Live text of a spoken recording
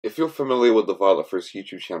If you're familiar with the Violette1st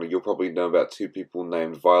YouTube channel, you'll probably know about two people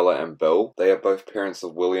named Violet and Bill. They are both parents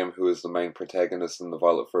of William, who is the main protagonist in the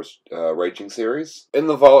Violette1st Raging series. In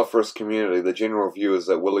the Violette1st community, the general view is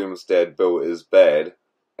that William's dad, Bill, is bad,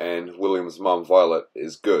 and William's mum, Violet,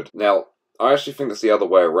 is good. Now, I actually think it's the other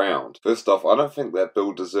way around. First off, I don't think that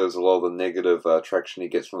Bill deserves a lot of the negative traction he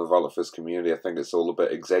gets from the Violette1st community. I think it's all a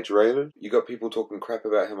bit exaggerated. You got people talking crap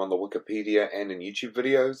about him on the Wikipedia and in YouTube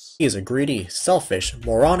videos. He is a greedy, selfish,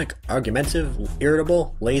 moronic, argumentative,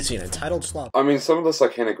 irritable, lazy, and entitled slob. I mean, some of this I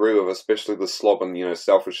can agree with, especially the slob and,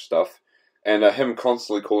 selfish stuff. And him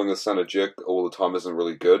constantly calling his son a jerk all the time isn't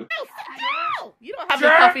really good. No! You don't have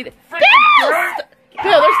any coffee.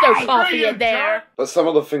 Bill, there's no coffee in there. But some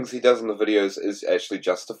of the things he does in the videos is actually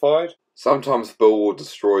justified. Sometimes Bill will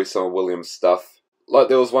destroy some of William's stuff. Like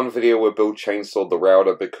there was one video where Bill chainsawed the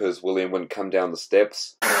router because William wouldn't come down the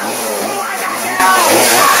steps.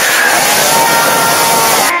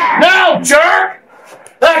 No, jerk!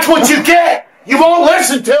 That's what you get! You won't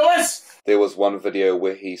listen to us! There was one video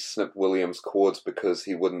where he snipped William's cords because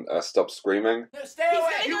he wouldn't stop screaming. Stay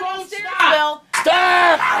away! You won't stop! Bill.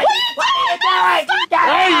 Stop! What are you doing?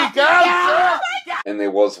 There you go, sir! And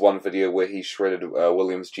there was one video where he shredded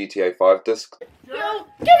William's GTA 5 disc. Bill,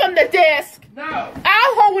 give him the disc. No!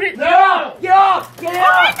 I'll hold it. No! Get off! Get Oh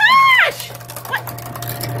off! my gosh! What?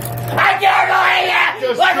 I can't believe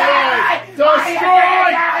it! Destroy!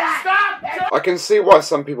 Stop! I can see why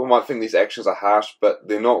some people might think these actions are harsh, but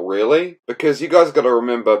they're not really. Because you guys gotta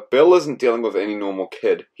remember, Bill isn't dealing with any normal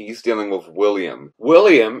kid. He's dealing with William.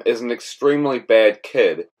 William is an extremely bad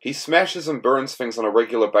kid. He smashes and burns things on a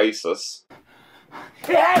regular basis.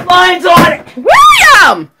 The headlines on it!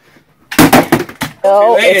 William!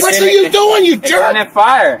 Oh. What are you doing, you jerk? On that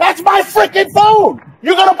fire. That's my freaking phone!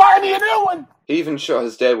 You're gonna buy me a new one! He even shot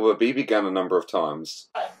his dad with a BB gun a number of times.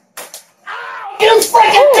 You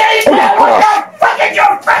freaking gay man! What the fuck is your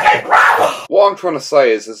freaking problem? What I'm trying to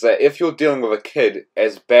say is that if you're dealing with a kid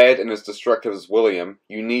as bad and as destructive as William,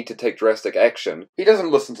 you need to take drastic action. He doesn't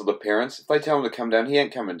listen to the parents. If they tell him to come down, he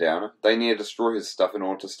ain't coming down. They need to destroy his stuff in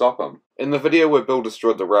order to stop him. In the video where Bill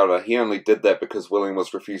destroyed the router, he only did that because William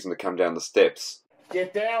was refusing to come down the steps.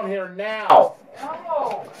 Get down here now!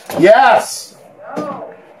 No! Yes!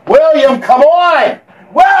 No! William, come on!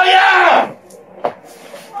 William!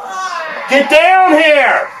 Get down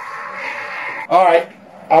here! Alright,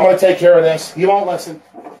 I'm gonna take care of this. You won't listen.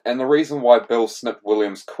 And the reason why Bill snipped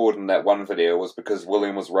William's cord in that one video was because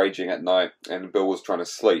William was raging at night and Bill was trying to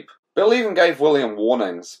sleep. Bill even gave William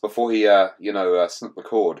warnings before he, snipped the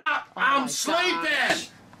cord. I'm sleeping!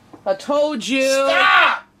 I told you.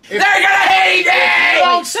 Stop! They're gonna hate me! If you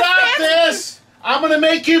don't stop this, I'm gonna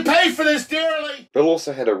make you pay for this dearly! Bill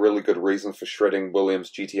also had a really good reason for shredding William's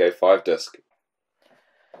GTA 5 disc.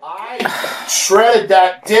 I shredded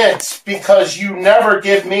that disc because you never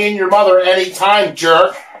give me and your mother any time,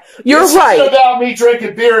 jerk. You're right. It's not about me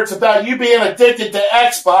drinking beer, it's about you being addicted to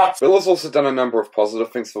Xbox. Bill has also done a number of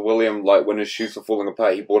positive things for William, like when his shoes were falling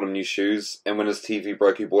apart, he bought him new shoes, and when his TV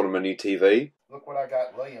broke, he bought him a new TV. Look what I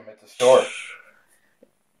got William at the store.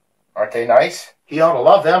 Aren't they nice? He ought to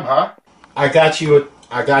love them, huh? I got you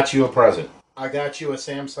a present. I got you a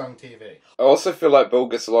Samsung TV. I also feel like Bill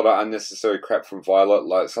gets a lot of unnecessary crap from Violet.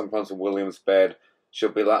 Like sometimes when William's bad, she'll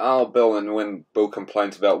be like, "Oh, Bill," and when Bill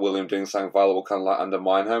complains about William doing something, Violet will kind of like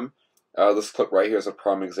undermine him. This clip right here is a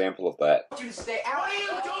prime example of that. I want you to stay out. What are you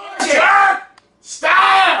doing, jerk?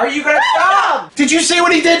 Stop! Are you gonna stop? Did you see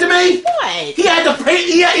what he did to me? What? He had to pay.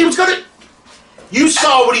 He was gonna. You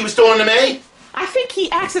saw what he was doing to me. I think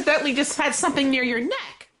he accidentally just had something near your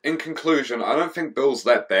neck. In conclusion, I don't think Bill's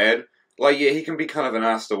that bad. Like, yeah, he can be kind of an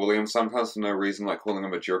ass to William sometimes for no reason, like calling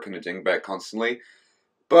him a jerk and a dingbat constantly.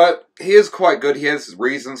 But he is quite good. He has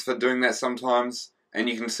reasons for doing that sometimes. And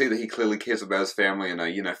you can see that he clearly cares about his family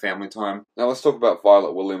and, family time. Now let's talk about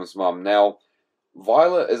Violet, William's mum. Now,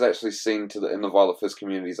 Violet is actually seen in the Violette1st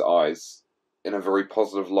community's eyes in a very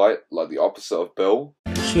positive light, like the opposite of Bill.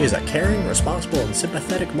 She is a caring, responsible, and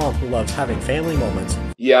sympathetic mom who loves having family moments.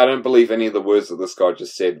 Yeah, I don't believe any of the words that this guy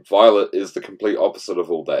just said. Violet is the complete opposite of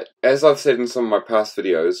all that. As I've said in some of my past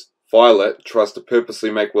videos, Violet tries to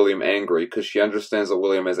purposely make William angry because she understands that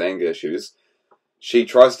William has anger issues. She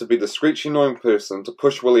tries to be the screechy annoying person to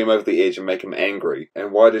push William over the edge and make him angry.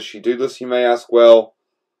 And why does she do this, you may ask? Well,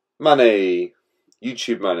 money.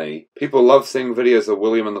 YouTube money. People love seeing videos of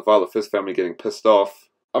William and the Violette1st family getting pissed off.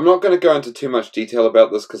 I'm not going to go into too much detail about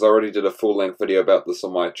this because I already did a full-length video about this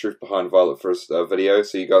on my Truth Behind Violette1st video,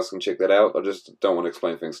 so you guys can check that out. I just don't want to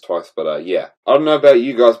explain things twice, but yeah. I don't know about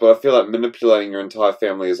you guys, but I feel like manipulating your entire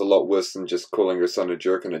family is a lot worse than just calling your son a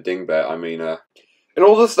jerk and a dingbat. I mean, And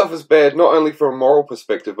all this stuff is bad, not only from a moral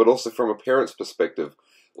perspective, but also from a parent's perspective.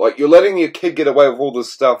 Like, you're letting your kid get away with all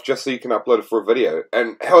this stuff just so you can upload it for a video.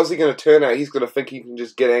 And how is he going to turn out? He's going to think he can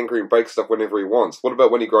just get angry and break stuff whenever he wants. What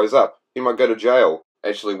about when he grows up? He might go to jail.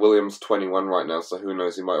 Actually, William's 21 right now, so who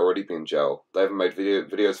knows, he might already be in jail. They haven't made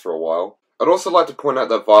videos for a while. I'd also like to point out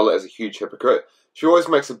that Violet is a huge hypocrite. She always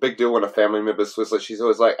makes a big deal when a family member swears. Like, she's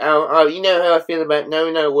always like, oh, you know how I feel about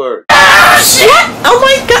no work. Ah, shit! Oh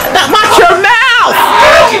my god, watch your mouth!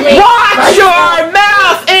 Watch your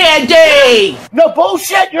mouth, Andy! No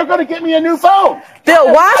bullshit! You're gonna get me a new phone!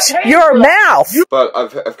 Bill, watch your mouth! But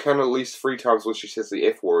I've counted at least 3 times where she says the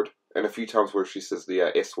F word, and a few times where she says the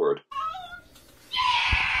S word.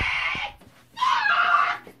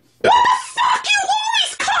 What the fuck? You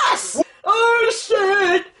always cuss! Oh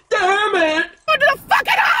shit! Damn it! Go to the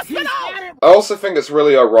fucking hospital! I also think it's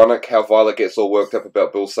really ironic how Violet gets all worked up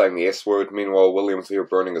about Bill saying the S word, meanwhile William's here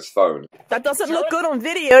burning his phone. That doesn't look good on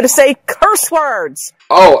video to say curse words!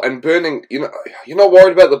 Oh, and burning, you're not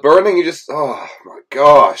worried about the burning, you just, oh my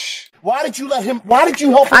gosh. Why did you let him, why did you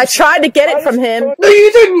help him? I tried to get it from him. No,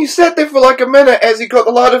 you didn't, you sat there for like a minute as he got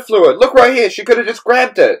the lighter fluid. Look right here, she could have just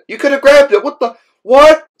grabbed it. You could have grabbed it,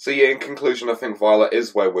 what? So yeah, in conclusion, I think Violet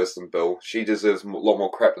is way worse than Bill. She deserves a lot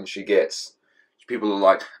more crap than she gets. People are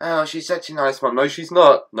like, oh, she's such a nice mom. No, she's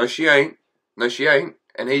not. No, she ain't. No, she ain't.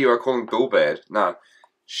 And here you are calling Bill bad. Nah,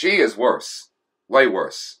 she is worse. Way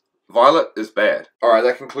worse. Violet is bad. Alright,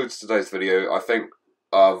 that concludes today's video. I think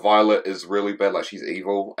Violet is really bad, like she's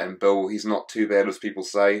evil. And Bill, he's not too bad as people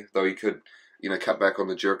say. Though he could, cut back on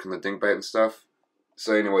the jerk and the dingbat and stuff.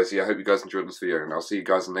 So anyways, yeah, I hope you guys enjoyed this video. And I'll see you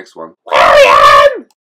guys in the next one.